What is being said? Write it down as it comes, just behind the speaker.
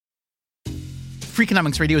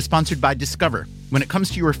Freakonomics Radio is sponsored by Discover. When it comes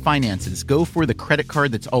to your finances, go for the credit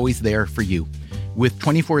card that's always there for you. With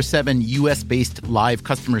 24/7 U.S.-based live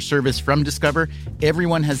customer service from Discover,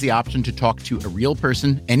 everyone has the option to talk to a real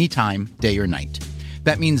person anytime, day or night.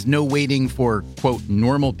 That means no waiting for, quote,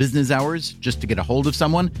 normal business hours just to get a hold of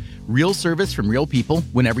someone. Real service from real people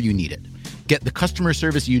whenever you need it. Get the customer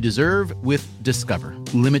service you deserve with Discover.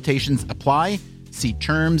 Limitations apply. See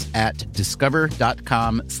terms at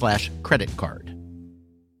discover.com/creditcard.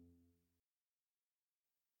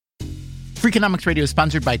 Freakonomics Radio is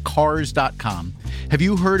sponsored by Cars.com. Have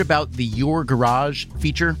you heard about the Your Garage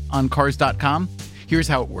feature on Cars.com? Here's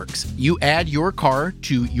how it works. You add your car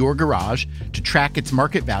to your garage to track its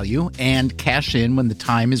market value and cash in when the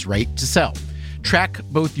time is right to sell. Track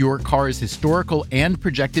both your car's historical and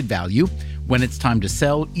projected value. When it's time to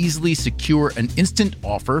sell, easily secure an instant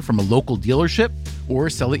offer from a local dealership or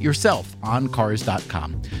sell it yourself on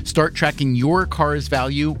Cars.com. Start tracking your car's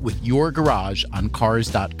value with your garage on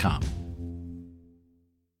Cars.com.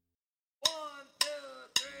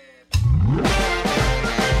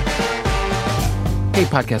 Hey,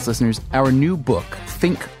 podcast listeners, our new book,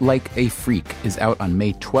 Think Like a Freak, is out on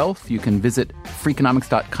May 12th. You can visit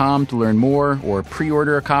Freakonomics.com to learn more or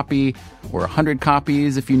pre-order a copy or 100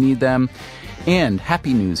 copies if you need them. And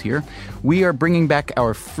happy news here, we are bringing back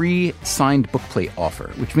our free signed bookplate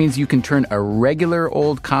offer, which means you can turn a regular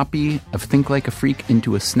old copy of Think Like a Freak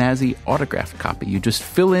into a snazzy autographed copy. You just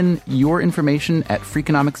fill in your information at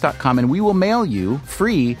Freakonomics.com and we will mail you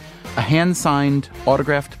free a hand-signed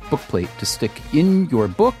autographed bookplate to stick in your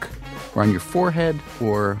book or on your forehead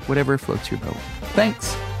or whatever floats your boat.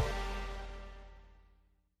 Thanks.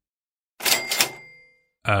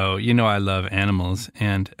 Oh, you know I love animals,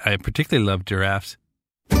 and I particularly love giraffes.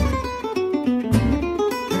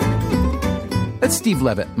 That's Steve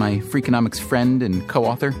Levitt, my Freakonomics friend and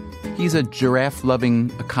co-author. He's a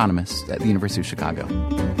giraffe-loving economist at the University of Chicago.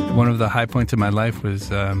 One of the high points of my life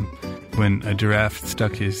was when a giraffe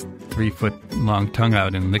stuck his 3-foot-long tongue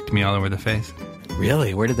out and licked me all over the face.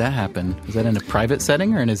 Really? Where did that happen? Was that in a private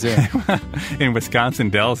setting or in a zoo? In Wisconsin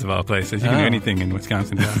Dells, of all places. You can do anything in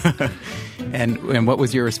Wisconsin Dells. And what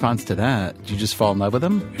was your response to that? Did you just fall in love with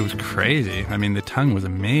him? It was crazy. I mean, the tongue was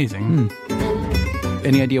amazing.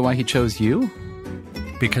 Any idea why he chose you?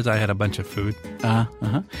 Because I had a bunch of food,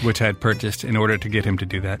 which I had purchased in order to get him to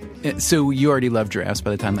do that. So you already loved giraffes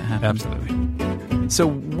by the time that happened? Absolutely.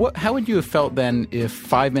 So how would you have felt then if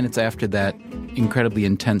 5 minutes after that incredibly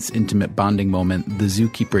intense, intimate bonding moment, the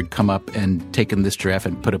zookeeper had come up and taken this giraffe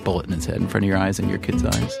and put a bullet in its head in front of your eyes and your kid's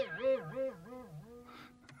eyes?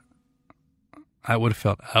 I would have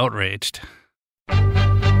felt outraged.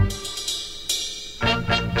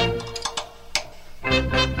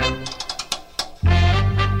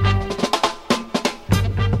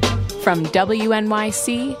 From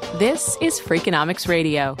WNYC, this is Freakonomics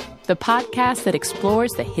Radio, the podcast that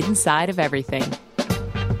explores the hidden side of everything.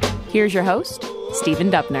 Here's your host, Stephen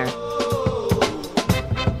Dubner.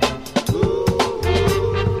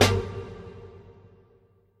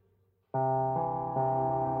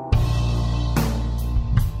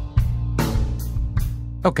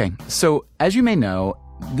 Okay, so as you may know,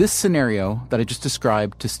 this scenario that I just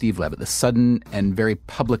described to Steve Levitt, the sudden and very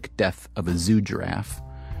public death of a zoo giraffe,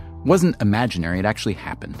 wasn't imaginary. It actually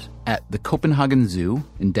happened at the Copenhagen Zoo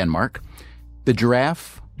in Denmark. The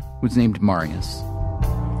giraffe was named Marius.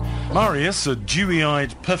 Marius, a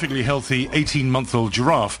dewy-eyed, perfectly healthy 18-month-old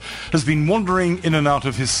giraffe, has been wandering in and out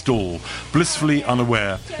of his stall, blissfully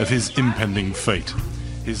unaware of his impending fate.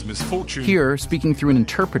 His misfortune... Here, speaking through an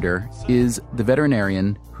interpreter, is the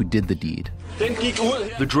veterinarian who did the deed.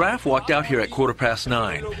 The giraffe walked out here at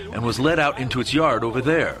 9:15 and was led out into its yard over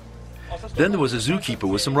there. Then there was a zookeeper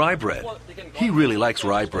with some rye bread. He really likes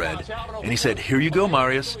rye bread. And he said, "Here you go,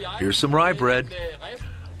 Marius. Here's some rye bread."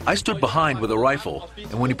 I stood behind with a rifle,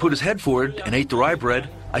 and when he put his head forward and ate the rye bread,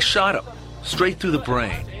 I shot him, straight through the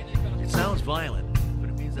brain. It sounds violent, but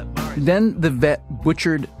it means that Marius... Then the vet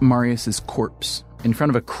butchered Marius's corpse in front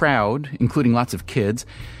of a crowd, including lots of kids.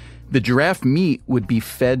 The giraffe meat would be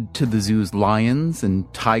fed to the zoo's lions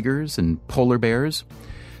and tigers and polar bears.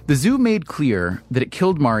 The zoo made clear that it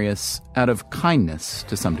killed Marius out of kindness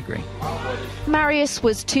to some degree. Marius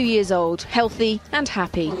was 2 years old, healthy and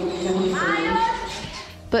happy,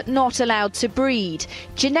 but not allowed to breed,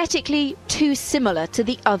 genetically too similar to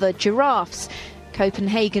the other giraffes.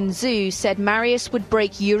 Copenhagen Zoo said Marius would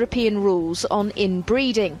break European rules on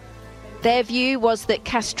inbreeding. Their view was that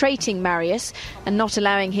castrating Marius and not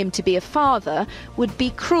allowing him to be a father would be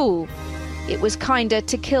cruel. It was kinder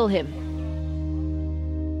to kill him.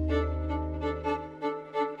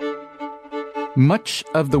 Much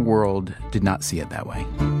of the world did not see it that way.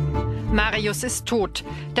 Marius ist tot.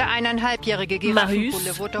 Der 1,5-jährige Marius,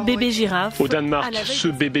 bébé girafe. Au Danemark, ce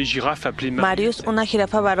bébé girafe appelé Marius, una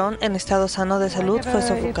jirafa varón en estado sano de salud, fue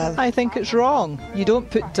sofocado. I think it's wrong. You don't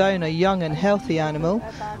put down a young and healthy animal.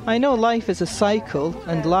 I know life is a cycle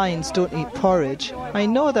and lions don't eat porridge. I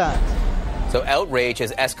know that. So outrage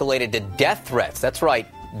has escalated to death threats. That's right,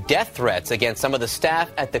 death threats against some of the staff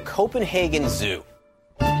at the Copenhagen Zoo.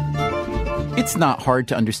 It's not hard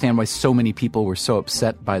to understand why so many people were so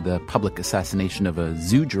upset by the public assassination of a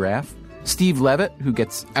zoo giraffe. Steve Levitt, who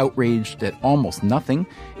gets outraged at almost nothing,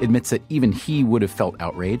 admits that even he would have felt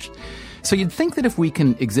outraged. So you'd think that if we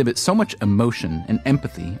can exhibit so much emotion and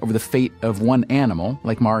empathy over the fate of one animal,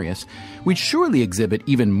 like Marius, we'd surely exhibit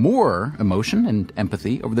even more emotion and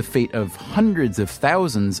empathy over the fate of hundreds of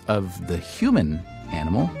thousands of the human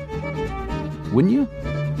animal. Wouldn't you?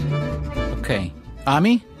 Okay.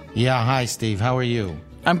 Ami? Yeah, hi, Steve. How are you?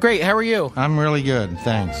 I'm great. How are you? I'm really good,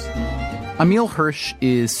 thanks. Emil Hirsch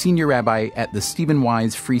is senior rabbi at the Stephen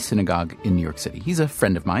Wise Free Synagogue in New York City. He's a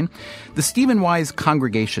friend of mine. The Stephen Wise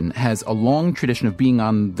congregation has a long tradition of being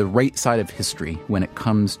on the right side of history when it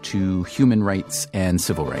comes to human rights and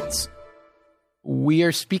civil rights. We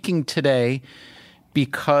are speaking today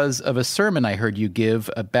because of a sermon I heard you give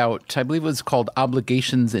about, I believe it was called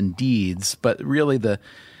Obligations and Deeds, but really the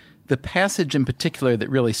passage in particular that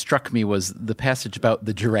really struck me was the passage about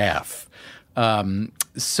the giraffe.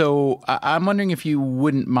 So I'm wondering if you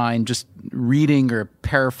wouldn't mind just reading or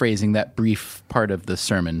paraphrasing that brief part of the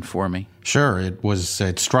sermon for me. Sure.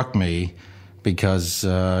 It struck me because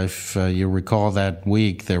if you recall that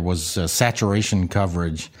week, there was saturation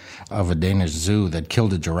coverage of a Danish zoo that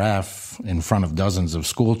killed a giraffe in front of dozens of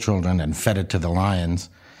school children and fed it to the lions.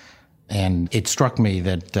 And it struck me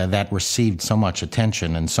that that received so much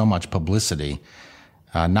attention and so much publicity.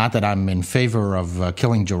 Not that I'm in favor of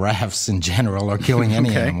killing giraffes in general or killing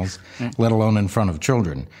any animals, let alone in front of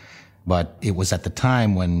children. But it was at the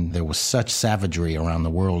time when there was such savagery around the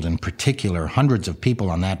world. In particular, hundreds of people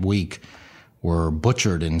on that week were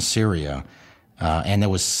butchered in Syria. And there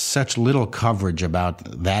was such little coverage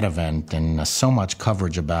about that event and so much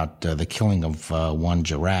coverage about the killing of one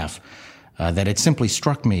giraffe. That it simply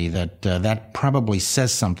struck me that that probably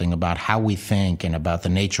says something about how we think and about the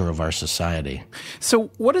nature of our society. So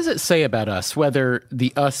what does it say about us, whether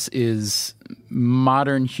the us is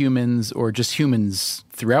modern humans or just humans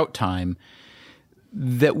throughout time,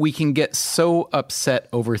 that we can get so upset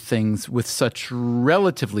over things with such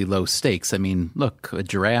relatively low stakes? I mean, look, a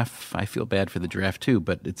giraffe, I feel bad for the giraffe too,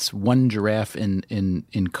 but it's one giraffe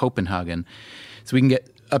in Copenhagen. So we can get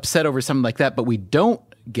upset over something like that, but we don't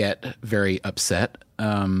get very upset,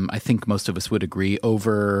 I think most of us would agree,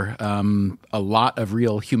 over a lot of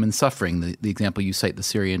real human suffering. The example you cite, the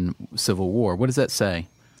Syrian civil war. What does that say?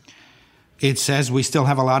 It says we still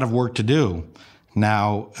have a lot of work to do.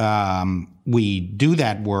 Now, we do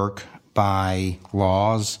that work by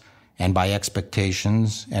laws and by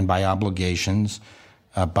expectations and by obligations,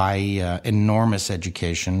 by enormous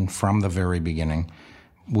education from the very beginning.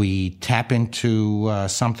 We tap into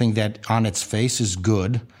something that on its face is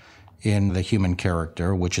good in the human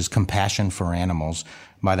character, which is compassion for animals.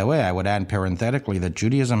 By the way, I would add parenthetically that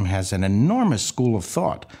Judaism has an enormous school of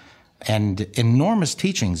thought and enormous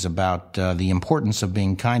teachings about the importance of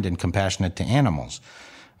being kind and compassionate to animals.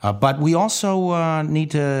 But we also need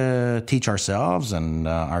to teach ourselves and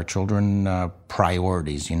our children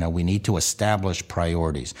priorities. You know, we need to establish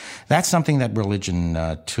priorities. That's something that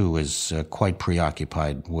religion, too, is quite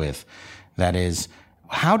preoccupied with. That is,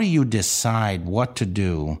 how do you decide what to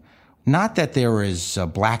do? Not that there is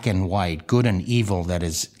black and white, good and evil that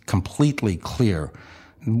is completely clear,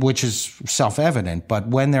 which is self-evident, but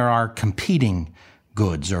when there are competing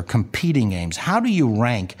goods or competing aims, how do you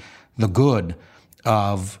rank the good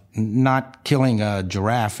of not killing a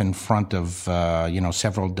giraffe in front of,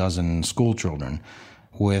 several dozen school children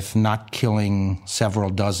with not killing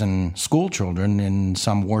several dozen school children in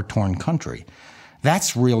some war-torn country?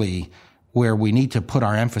 That's really where we need to put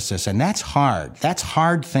our emphasis, and that's hard. That's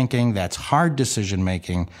hard thinking, that's hard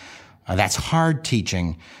decision-making, that's hard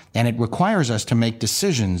teaching, and it requires us to make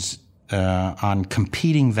decisions on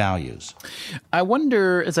competing values. I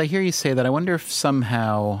wonder, as I hear you say that, I wonder if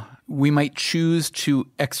somehow we might choose to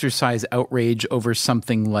exercise outrage over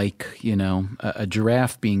something like, a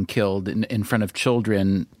giraffe being killed in front of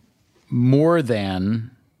children more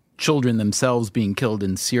than children themselves being killed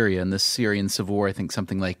in Syria. In the Syrian civil war, I think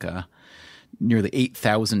something like nearly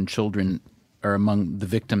 8,000 children are among the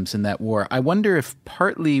victims in that war. I wonder if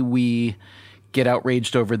partly we get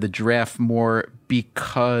outraged over the giraffe more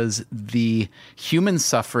because the human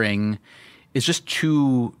suffering is just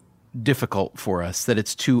too difficult for us, that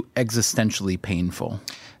it's too existentially painful?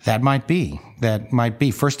 That might be.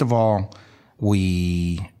 First of all,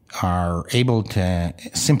 we are able to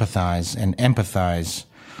sympathize and empathize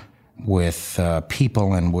with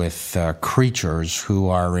people and with creatures who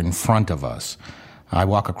are in front of us. I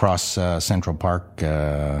walk across Central Park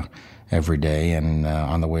every day and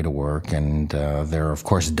on the way to work, and there are, of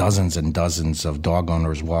course, dozens and dozens of dog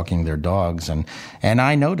owners walking their dogs, and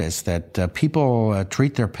I notice that people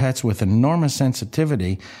treat their pets with enormous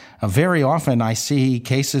sensitivity. Very often I see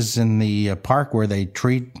cases in the park where they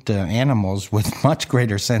treat animals with much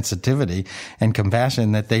greater sensitivity and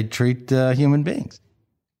compassion that they treat human beings.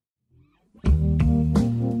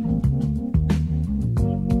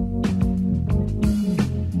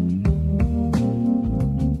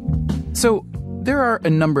 So there are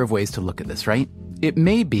a number of ways to look at this, right? It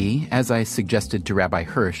may be, as I suggested to Rabbi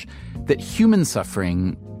Hirsch, that human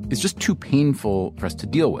suffering is just too painful for us to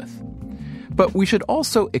deal with. But we should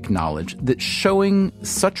also acknowledge that showing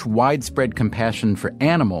such widespread compassion for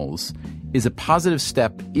animals is a positive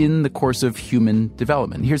step in the course of human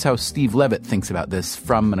development. Here's how Steve Levitt thinks about this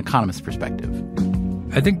from an economist's perspective.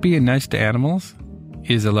 I think being nice to animals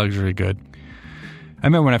is a luxury good. I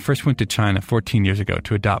remember when I first went to China 14 years ago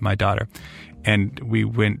to adopt my daughter, and we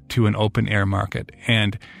went to an open-air market,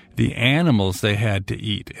 and the animals they had to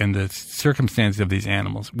eat and the circumstances of these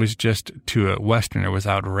animals was just, to a Westerner, was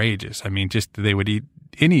outrageous. I mean, just they would eat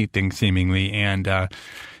anything seemingly, and the,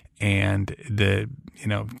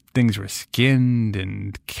 things were skinned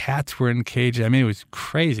and cats were in cages. I mean, it was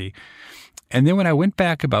crazy. And then when I went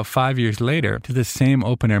back about 5 years later to the same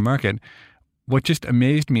open-air market, what just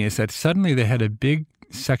amazed me is that suddenly they had a big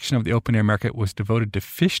section of the open-air market was devoted to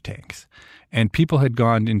fish tanks. And people had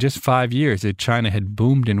gone, in just 5 years, that China had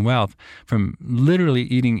boomed in wealth from literally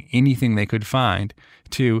eating anything they could find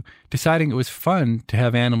to deciding it was fun to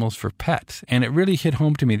have animals for pets. And it really hit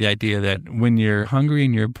home to me, the idea that when you're hungry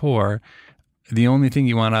and you're poor, the only thing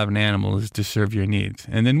you want out of an animal is to serve your needs.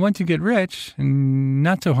 And then once you get rich and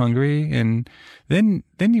not so hungry, and then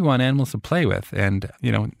you want animals to play with. And,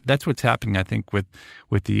 that's what's happening, I think, with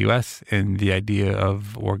the U.S. and the idea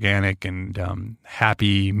of organic and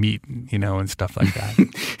happy meat, and stuff like that.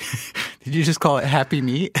 Did you just call it happy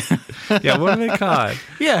meat? Yeah, what do they call it?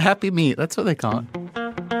 Yeah, happy meat. That's what they call it.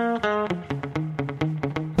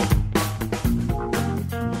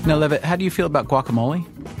 Now, Levitt, how do you feel about guacamole?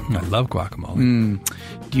 I love guacamole.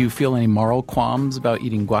 Do you feel any moral qualms about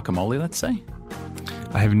eating guacamole, let's say?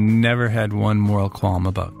 I have never had one moral qualm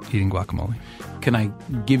about eating guacamole. Can I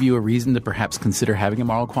give you a reason to perhaps consider having a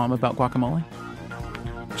moral qualm about guacamole?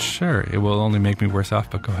 Sure. It will only make me worse off,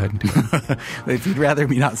 but go ahead and do it. If you'd rather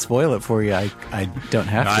me not spoil it for you, I don't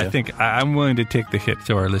have to. I think I'm willing to take the hit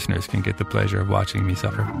so our listeners can get the pleasure of watching me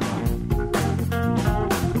suffer.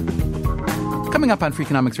 Coming up on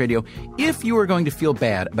Freakonomics Radio, if you are going to feel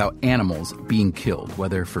bad about animals being killed,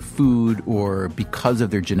 whether for food or because of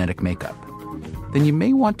their genetic makeup, then you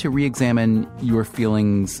may want to re-examine your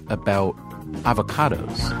feelings about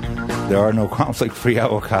avocados. There are no conflict-free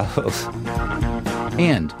avocados.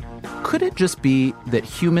 And could it just be that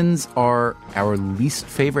humans are our least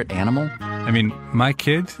favorite animal? I mean, my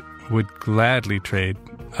kids would gladly trade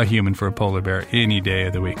a human for a polar bear any day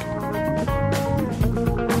of the week.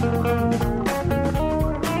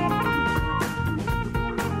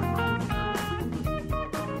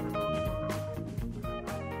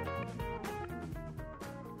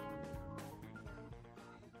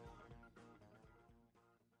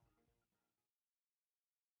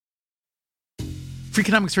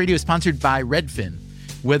 Freakonomics Radio is sponsored by Redfin.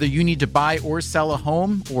 Whether you need to buy or sell a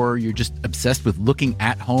home, or you're just obsessed with looking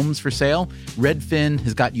at homes for sale, Redfin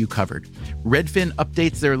has got you covered. Redfin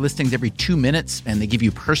updates their listings every 2 minutes, and they give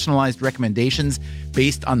you personalized recommendations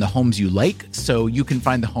based on the homes you like, so you can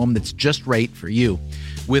find the home that's just right for you.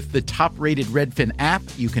 With the top-rated Redfin app,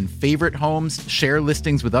 you can favorite homes, share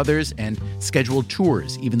listings with others, and schedule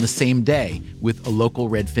tours even the same day with a local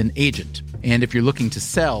Redfin agent. And if you're looking to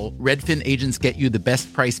sell, Redfin agents get you the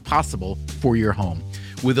best price possible for your home.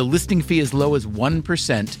 With a listing fee as low as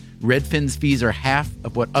 1%, Redfin's fees are half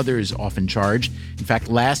of what others often charge. In fact,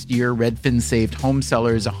 last year, Redfin saved home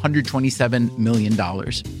sellers $127 million.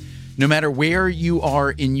 No matter where you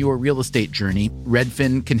are in your real estate journey,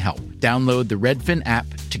 Redfin can help. Download the Redfin app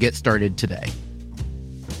to get started today.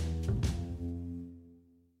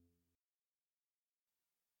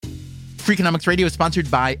 Freakonomics Radio is sponsored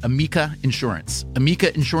by Amica Insurance.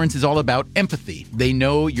 Amica Insurance is all about empathy. They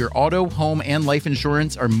know your auto, home, and life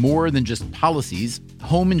insurance are more than just policies.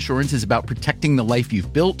 Home insurance is about protecting the life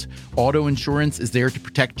you've built. Auto insurance is there to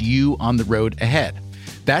protect you on the road ahead.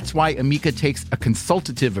 That's why Amica takes a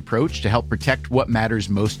consultative approach to help protect what matters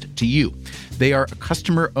most to you. They are a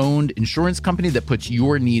customer-owned insurance company that puts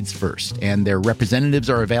your needs first, and their representatives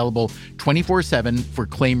are available 24/7 for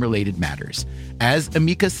claim-related matters. As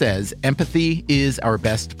Amica says, empathy is our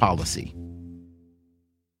best policy.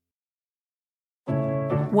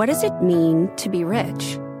 What does it mean to be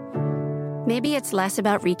rich? Maybe it's less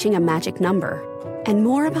about reaching a magic number and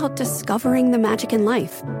more about discovering the magic in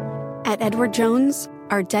life. At Edward Jones,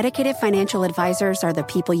 our dedicated financial advisors are the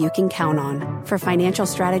people you can count on for financial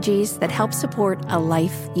strategies that help support a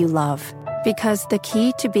life you love. Because the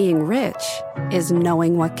key to being rich is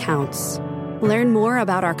knowing what counts. Learn more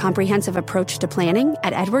about our comprehensive approach to planning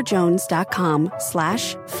at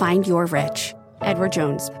edwardjones.com/findyourrich. Edward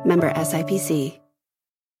Jones, member SIPC.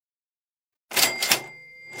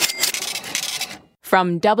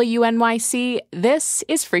 From WNYC, this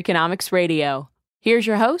is Freakonomics Radio. Here's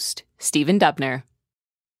your host, Stephen Dubner.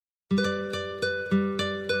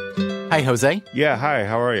 Hi, Jose. Yeah, hi,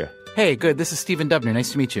 how are you? Hey, good. This is Stephen Dubner.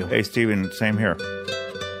 Nice to meet you. Hey, Stephen, same here.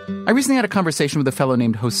 I recently had a conversation with a fellow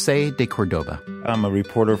named Jose de Cordoba. I'm a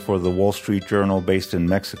reporter for the Wall Street Journal based in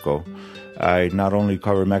Mexico. I not only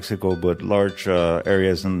cover Mexico, but large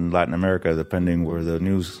areas in Latin America, depending where the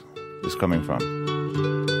news is coming from.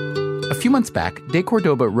 A few months back, de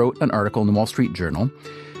Cordoba wrote an article in the Wall Street Journal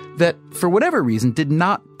that, for whatever reason, did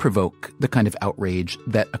not provoke the kind of outrage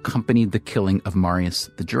that accompanied the killing of Marius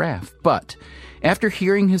the giraffe. But after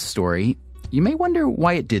hearing his story, you may wonder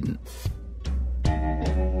why it didn't.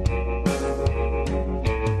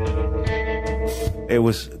 It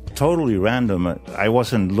was totally random. I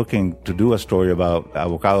wasn't looking to do a story about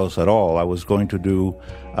avocados at all. I was going to do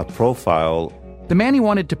a profile. The man he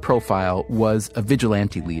wanted to profile was a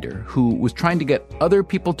vigilante leader who was trying to get other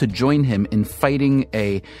people to join him in fighting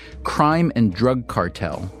a crime and drug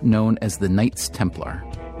cartel known as the Knights Templar.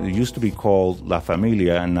 It used to be called La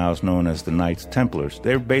Familia and now it's known as the Knights Templars.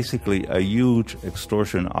 They're basically a huge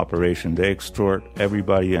extortion operation. They extort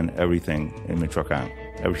everybody and everything in Michoacán.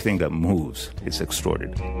 Everything that moves is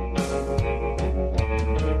extorted.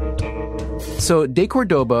 So de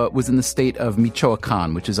Cordoba was in the state of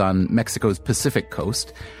Michoacán, which is on Mexico's Pacific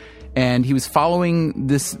coast, and he was following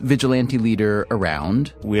this vigilante leader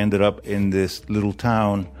around. We ended up in this little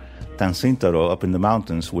town, Tancíntaro, up in the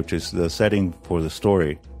mountains, which is the setting for the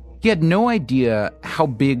story. He had no idea how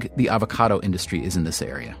big the avocado industry is in this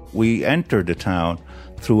area. We entered the town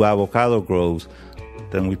through avocado groves.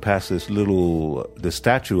 Then we passed the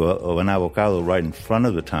statue of an avocado right in front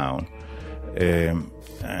of the town,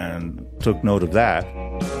 and took note of that.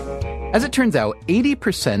 As it turns out,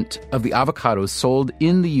 80% of the avocados sold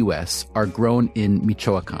in the U.S. are grown in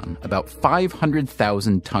Michoacán, about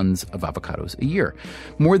 500,000 tons of avocados a year.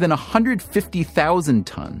 More than 150,000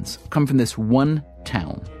 tons come from this one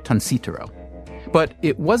town, Tancíntaro. But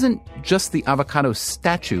it wasn't just the avocado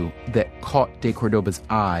statue that caught de Cordoba's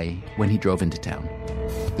eye when he drove into town.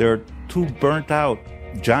 There are two burnt-out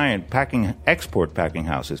giant export packing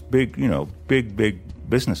houses, big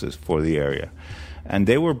businesses for the area. And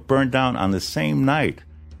they were burned down on the same night.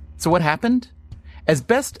 So what happened? As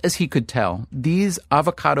best as he could tell, these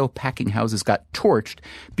avocado packing houses got torched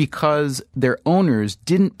because their owners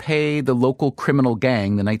didn't pay the local criminal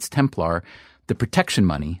gang, the Knights Templar, the protection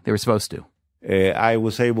money they were supposed to. I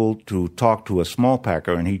was able to talk to a small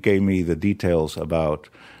packer, and he gave me the details about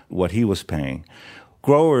what he was paying.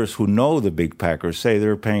 Growers who know the big packers say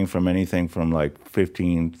they're paying from anything from like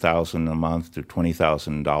 $15,000 a month to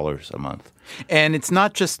 $20,000 a month. And it's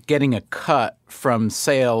not just getting a cut from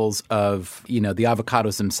sales of, the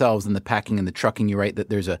avocados themselves and the packing and the trucking. You're right that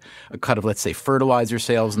there's a cut of, let's say, fertilizer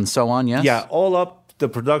sales and so on, yes? Yeah, all up the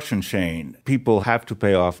production chain. People have to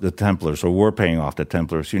pay off the Templars, or were paying off the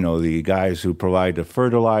Templars. The guys who provide the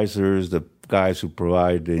fertilizers, the guys who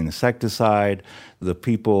provide the insecticide, the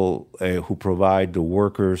people who provide the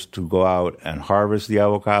workers to go out and harvest the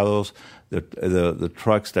avocados, the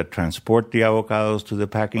trucks that transport the avocados to the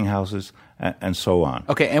packing houses, and so on.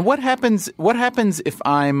 Okay, and what happens if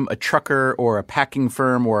I'm a trucker or a packing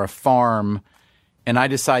firm or a farm and I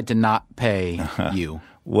decide to not pay you?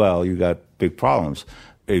 Well, you got big problems.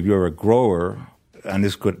 If you're a grower, and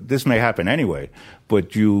this may happen anyway,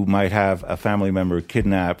 but you might have a family member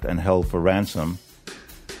kidnapped and held for ransom.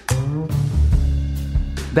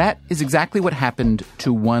 That is exactly what happened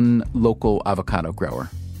to one local avocado grower.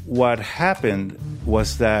 What happened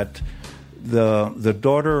was that the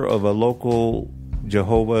daughter of a local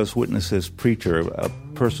Jehovah's Witnesses preacher, a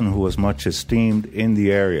person who was much esteemed in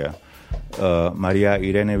the area, Maria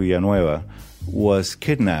Irene Villanueva, was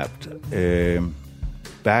kidnapped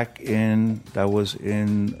that was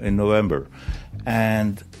in November.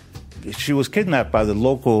 And she was kidnapped by the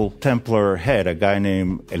local Templar head, a guy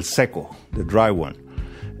named El Seco, the dry one.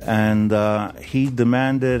 And he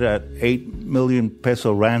demanded an 8 million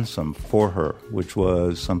peso ransom for her, which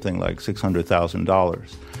was something like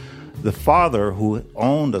 $600,000. The father, who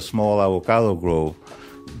owned a small avocado grove,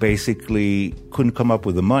 basically couldn't come up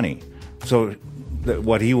with the money. So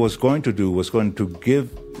what he was going to do was going to give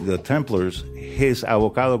the Templars his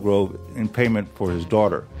avocado grove in payment for his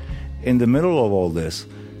daughter. In the middle of all this,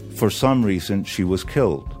 for some reason, she was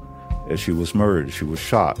killed. She was murdered. She was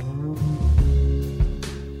shot.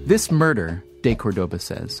 This murder, De Cordova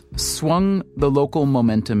says, swung the local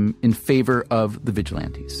momentum in favor of the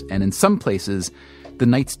vigilantes. And in some places, the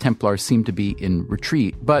Knights Templar seem to be in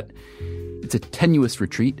retreat. But it's a tenuous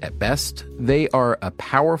retreat at best. They are a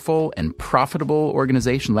powerful and profitable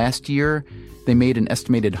organization. Last year, they made an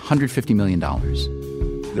estimated $150 million.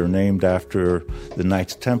 They're named after the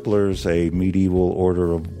Knights Templars, a medieval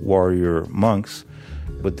order of warrior monks,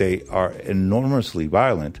 but they are enormously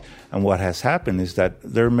violent. And what has happened is that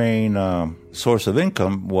their main source of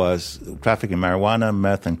income was trafficking marijuana,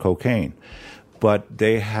 meth, and cocaine. But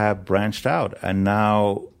they have branched out, and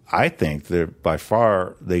now I think by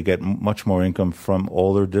far they get much more income from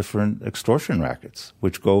all their different extortion rackets,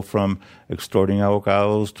 which go from extorting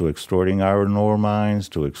avocados to extorting iron ore mines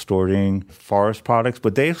to extorting forest products.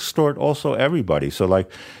 But they extort also everybody. So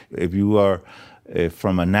like if you are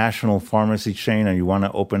from a national pharmacy chain and you want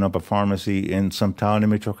to open up a pharmacy in some town in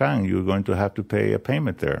Michoacán, you're going to have to pay a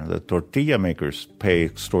payment there. The tortilla makers pay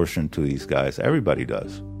extortion to these guys. Everybody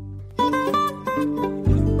does.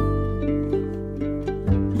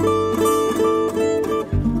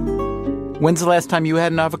 When's the last time you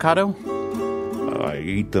had an avocado? I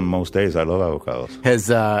eat them most days. I love avocados.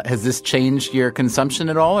 Has this changed your consumption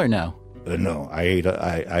at all, or no? No,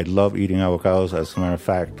 I love eating avocados. As a matter of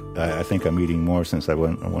fact, I think I'm eating more since I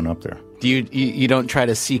went up there. Do you don't try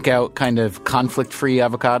to seek out kind of conflict-free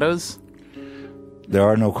avocados? There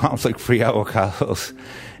are no conflict-free avocados.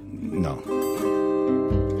 No.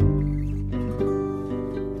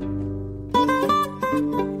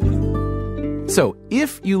 So,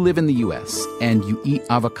 if you live in the U.S. and you eat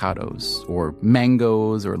avocados or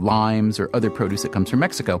mangoes or limes or other produce that comes from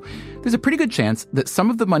Mexico, there's a pretty good chance that some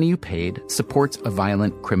of the money you paid supports a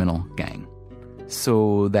violent criminal gang.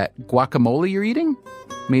 So that guacamole you're eating?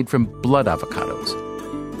 Made from blood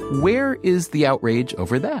avocados. Where is the outrage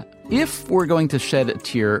over that? If we're going to shed a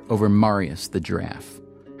tear over Marius the giraffe,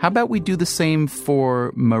 how about we do the same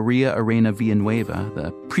for Maria Arena Villanueva,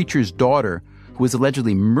 the preacher's daughter, who was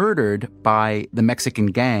allegedly murdered by the Mexican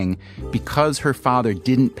gang because her father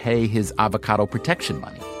didn't pay his avocado protection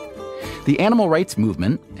money. The animal rights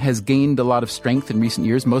movement has gained a lot of strength in recent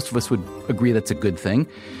years. Most of us would agree that's a good thing.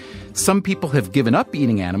 Some people have given up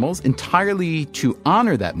eating animals entirely to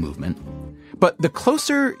honor that movement. But the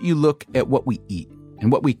closer you look at what we eat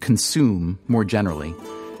and what we consume more generally,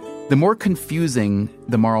 the more confusing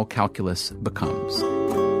the moral calculus becomes.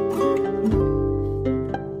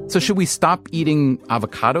 So should we stop eating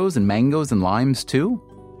avocados and mangoes and limes too?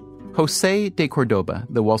 Jose de Cordova,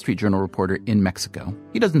 the Wall Street Journal reporter in Mexico,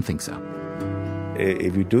 he doesn't think so.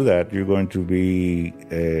 If you do that, you're going to be,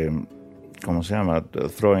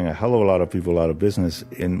 throwing a hell of a lot of people out of business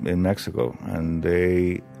in Mexico. And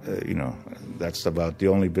they, that's about the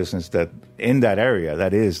only business that in that area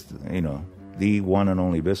that is, the one and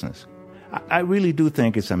only business. I really do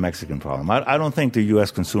think it's a Mexican problem. I don't think the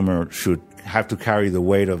U.S. consumer should have to carry the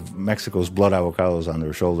weight of Mexico's blood avocados on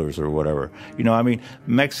their shoulders or whatever.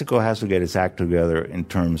 Mexico has to get its act together in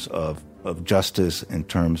terms of justice, in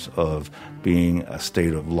terms of being a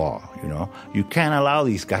state of law. You can't allow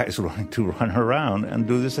these guys to run around and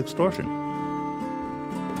do this extortion.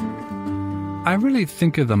 I really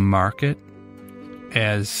think of the market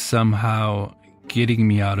as somehow getting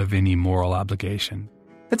me out of any moral obligation.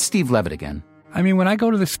 That's Steve Levitt again. I mean, when I go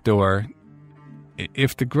to the store,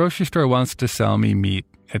 if the grocery store wants to sell me meat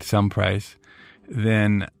at some price,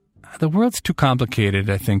 then the world's too complicated,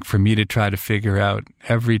 I think, for me to try to figure out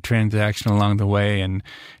every transaction along the way and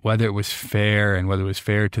whether it was fair and whether it was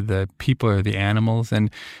fair to the people or the animals. And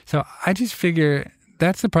so I just figure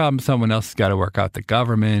that's the problem someone else has got to work out, the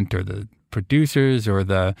government or the producers or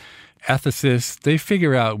the ethicists. They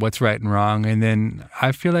figure out what's right and wrong. And then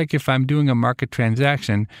I feel like if I'm doing a market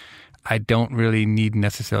transaction, I don't really need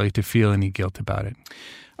necessarily to feel any guilt about it.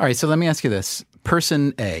 All right, so let me ask you this.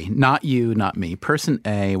 Person A, not you, not me, person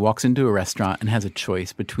A walks into a restaurant and has a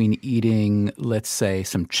choice between eating, let's say,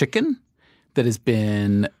 some chicken, that has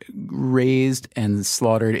been raised and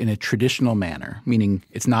slaughtered in a traditional manner, meaning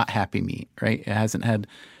it's not happy meat, right? It hasn't had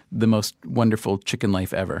the most wonderful chicken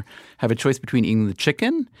life ever, have a choice between eating the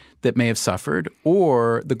chicken that may have suffered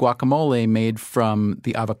or the guacamole made from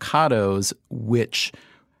the avocados, which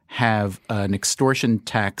have an extortion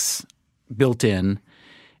tax built in,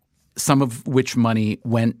 some of which money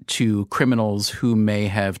went to criminals who may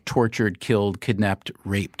have tortured, killed, kidnapped,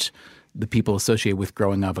 raped the people associated with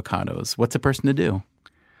growing avocados. What's a person to do?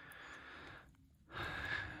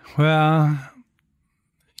 Well,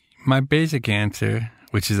 my basic answer,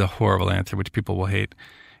 which is a horrible answer, which people will hate,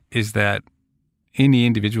 is that any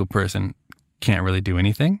individual person can't really do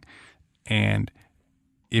anything. And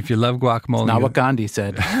if you love guacamole... It's not what Gandhi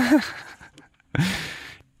said.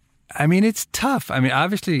 I mean, it's tough. I mean,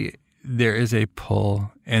 obviously, there is a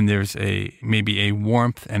pull and there's maybe a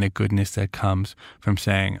warmth and a goodness that comes from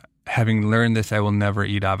saying, having learned this, I will never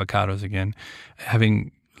eat avocados again.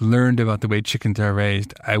 Having learned about the way chickens are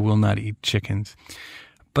raised, I will not eat chickens.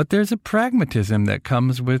 But there's a pragmatism that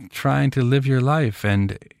comes with trying to live your life.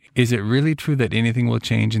 And is it really true that anything will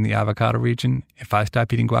change in the avocado region if I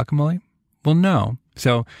stop eating guacamole? Well, no.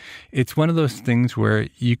 So it's one of those things where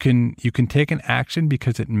you can take an action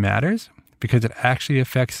because it matters, because it actually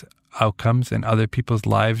affects outcomes and other people's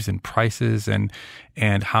lives and prices and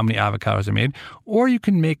how many avocados are made. Or you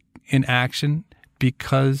can make an action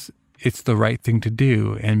because it's the right thing to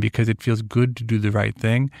do and because it feels good to do the right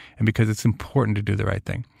thing and because it's important to do the right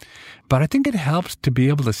thing. But I think it helps to be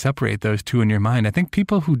able to separate those two in your mind. I think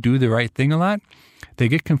people who do the right thing a lot, they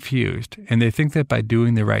get confused and they think that by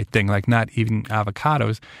doing the right thing, like not eating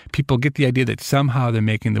avocados, people get the idea that somehow they're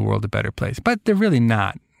making the world a better place. But they're really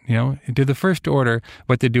not. You know, to the first order,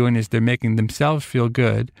 what they're doing is they're making themselves feel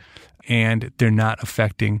good and they're not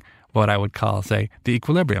affecting what I would call, say, the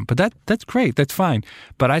equilibrium. But that's great. That's fine.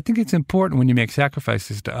 But I think it's important when you make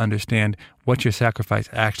sacrifices to understand what your sacrifice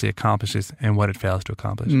actually accomplishes and what it fails to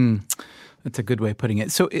accomplish. That's a good way of putting it.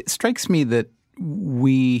 So it strikes me that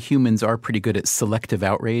we humans are pretty good at selective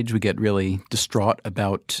outrage. We get really distraught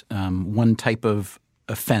about one type of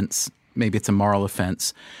offense. Maybe it's a moral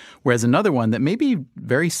offense. Whereas another one that may be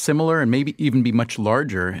very similar and maybe even be much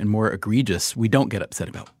larger and more egregious, we don't get upset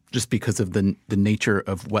about just because of the nature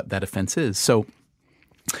of what that offense is. So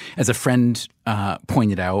as a friend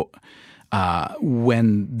pointed out,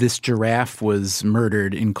 when this giraffe was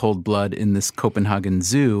murdered in cold blood in this Copenhagen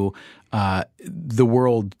zoo, the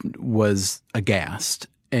world was aghast.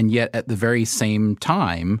 And yet at the very same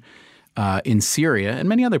time, in Syria and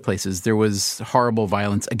many other places, there was horrible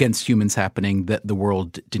violence against humans happening that the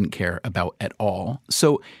world didn't care about at all.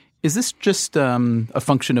 So is this just a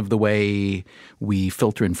function of the way we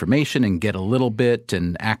filter information and get a little bit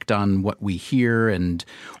and act on what we hear and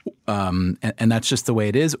that's just the way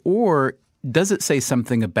it is? Or does it say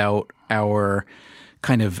something about our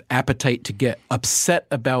kind of appetite to get upset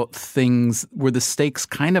about things where the stakes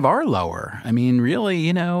kind of are lower? I mean, really,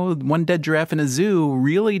 you know, one dead giraffe in a zoo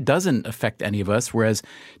really doesn't affect any of us, whereas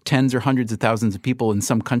tens or hundreds of thousands of people in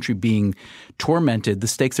some country being tormented, the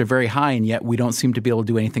stakes are very high, and yet we don't seem to be able to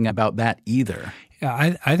do anything about that either.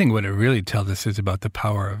 Yeah, I think what it really tells us is about the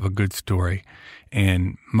power of a good story.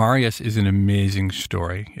 And Marius is an amazing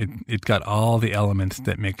story. It's got all the elements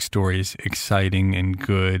that make stories exciting and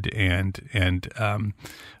good and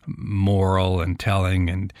moral and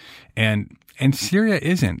telling. And Syria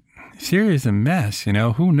isn't. Syria is a mess. You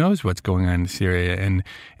know, who knows what's going on in Syria? And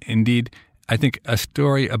indeed, I think a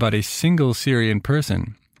story about a single Syrian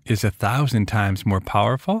person is 1,000 times more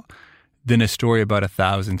powerful than a story about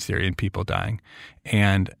 1,000 Syrian people dying.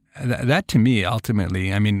 And that to me,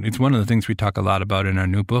 ultimately, I mean, it's one of the things we talk a lot about in our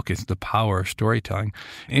new book is the power of storytelling.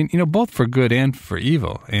 And, you know, both for good and for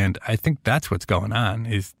evil. And I think that's what's going on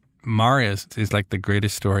is Marius is like the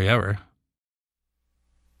greatest story ever.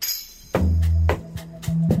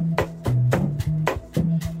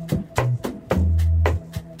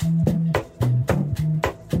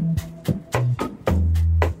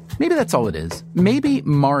 Maybe that's all it is. Maybe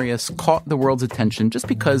Marius caught the world's attention just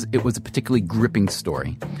because it was a particularly gripping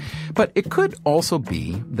story. But it could also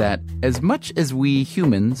be that as much as we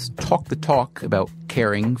humans talk the talk about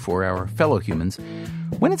caring for our fellow humans,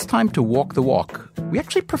 when it's time to walk the walk, we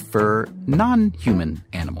actually prefer non-human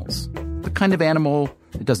animals. The kind of animal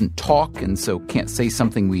that doesn't talk and so can't say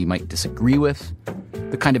something we might disagree with.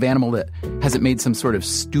 The kind of animal that hasn't made some sort of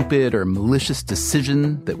stupid or malicious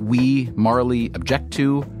decision that we morally object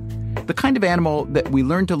to. The kind of animal that we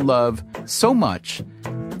learn to love so much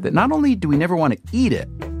that not only do we never want to eat it,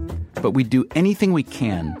 but we do anything we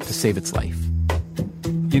can to save its life.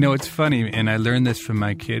 You know, it's funny, and I learned this from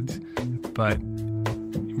my kids, but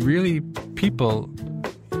really people,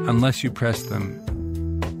 unless you press them,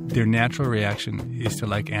 their natural reaction is to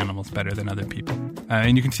like animals better than other people.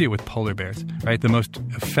 And you can see it with polar bears, right? The most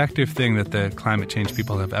effective thing that the climate change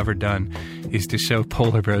people have ever done is to show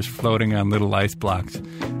polar bears floating on little ice blocks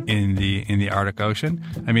in the Arctic Ocean.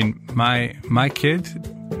 I mean, my kids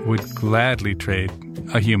would gladly trade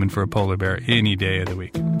a human for a polar bear any day of the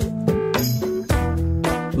week.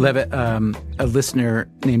 Levitt, a listener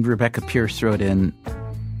named Rebecca Pierce wrote in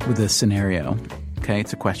with a scenario. Okay,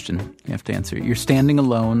 it's a question you have to answer. You're standing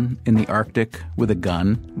alone in the Arctic with a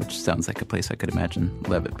gun, which sounds like a place I could imagine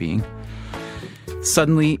Levitt being.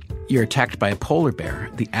 Suddenly, you're attacked by a polar bear,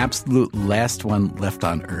 the absolute last one left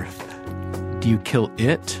on Earth. Do you kill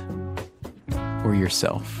it or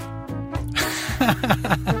yourself?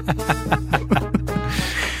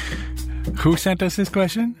 Who sent us this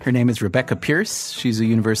question? Her name is Rebecca Pierce. She's a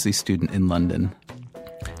university student in London.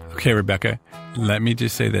 Okay, Rebecca, let me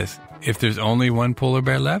just say this. If there's only one polar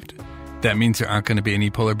bear left, that means there aren't going to be any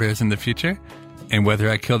polar bears in the future. And whether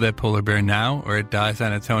I kill that polar bear now or it dies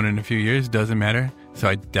on its own in a few years doesn't matter. So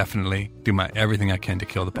I definitely do everything I can to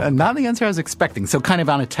kill the polar bear. Not the answer I was expecting. So kind of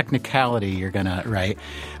on a technicality, you're going to, right?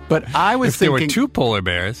 But I was thinking... If there were two polar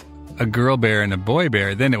bears, a girl bear and a boy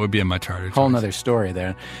bear, then it would be a much harder choice. Whole nother story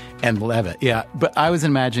there. And Levitt, yeah. But I was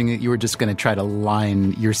imagining that you were just going to try to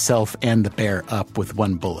line yourself and the bear up with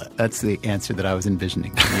one bullet. That's the answer that I was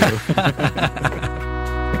envisioning for you.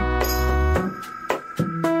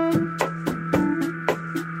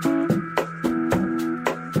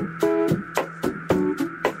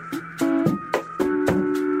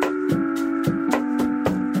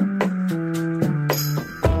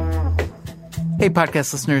 Hey,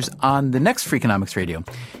 podcast listeners, on the next Freakonomics Radio,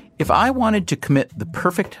 if I wanted to commit the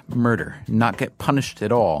perfect murder, not get punished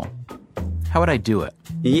at all, how would I do it?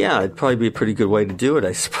 Yeah, it'd probably be a pretty good way to do it,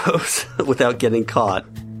 I suppose, without getting caught.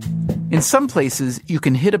 In some places, you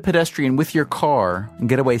can hit a pedestrian with your car and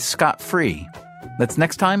get away scot-free. That's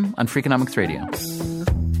next time on Freakonomics Radio.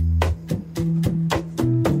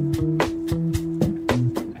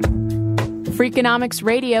 Freakonomics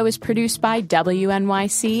Radio is produced by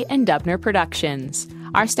WNYC and Dubner Productions.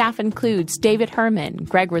 Our staff includes David Herman,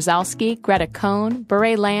 Greg Rosalski, Greta Cohn,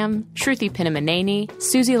 Beret Lamb, Shruti Pinamaneni,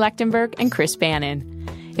 Susie Lechtenberg, and Chris Bannon.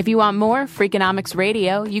 If you want more Freakonomics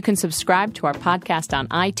Radio, you can subscribe to our podcast on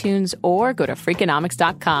iTunes or go to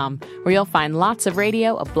Freakonomics.com, where you'll find lots of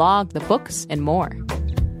radio, a blog, the books, and more.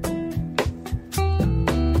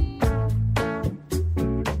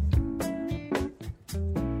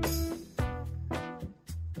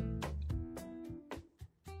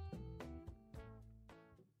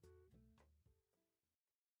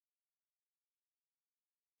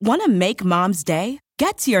 Want to make Mom's day?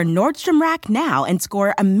 Get to your Nordstrom Rack now and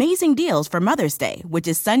score amazing deals for Mother's Day, which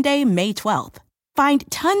is Sunday, May 12th. Find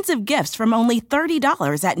tons of gifts from only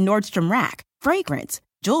 $30 at Nordstrom Rack. Fragrance,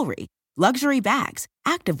 jewelry, luxury bags,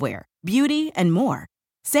 activewear, beauty, and more.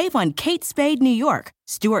 Save on Kate Spade New York,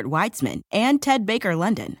 Stuart Weitzman, and Ted Baker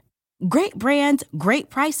London. Great brands, great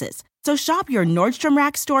prices. So shop your Nordstrom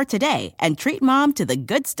Rack store today and treat Mom to the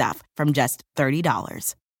good stuff from just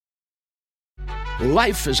 $30.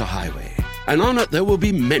 Life is a highway, and on it there will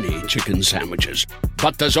be many chicken sandwiches.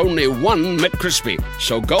 But there's only one McCrispy.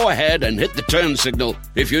 So go ahead and hit the turn signal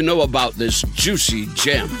if you know about this juicy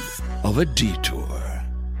gem of a detour.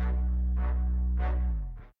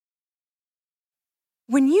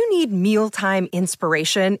 When you need mealtime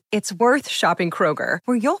inspiration, it's worth shopping Kroger,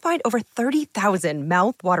 where you'll find over 30,000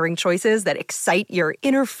 mouth-watering choices that excite your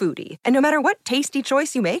inner foodie. And no matter what tasty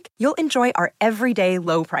choice you make, you'll enjoy our everyday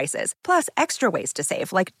low prices, plus extra ways to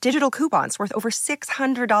save, like digital coupons worth over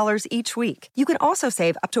 $600 each week. You can also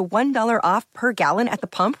save up to $1 off per gallon at the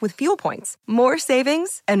pump with fuel points. More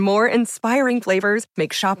savings and more inspiring flavors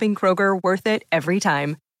make shopping Kroger worth it every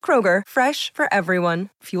time. Kroger, fresh for everyone.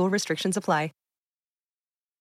 Fuel restrictions apply.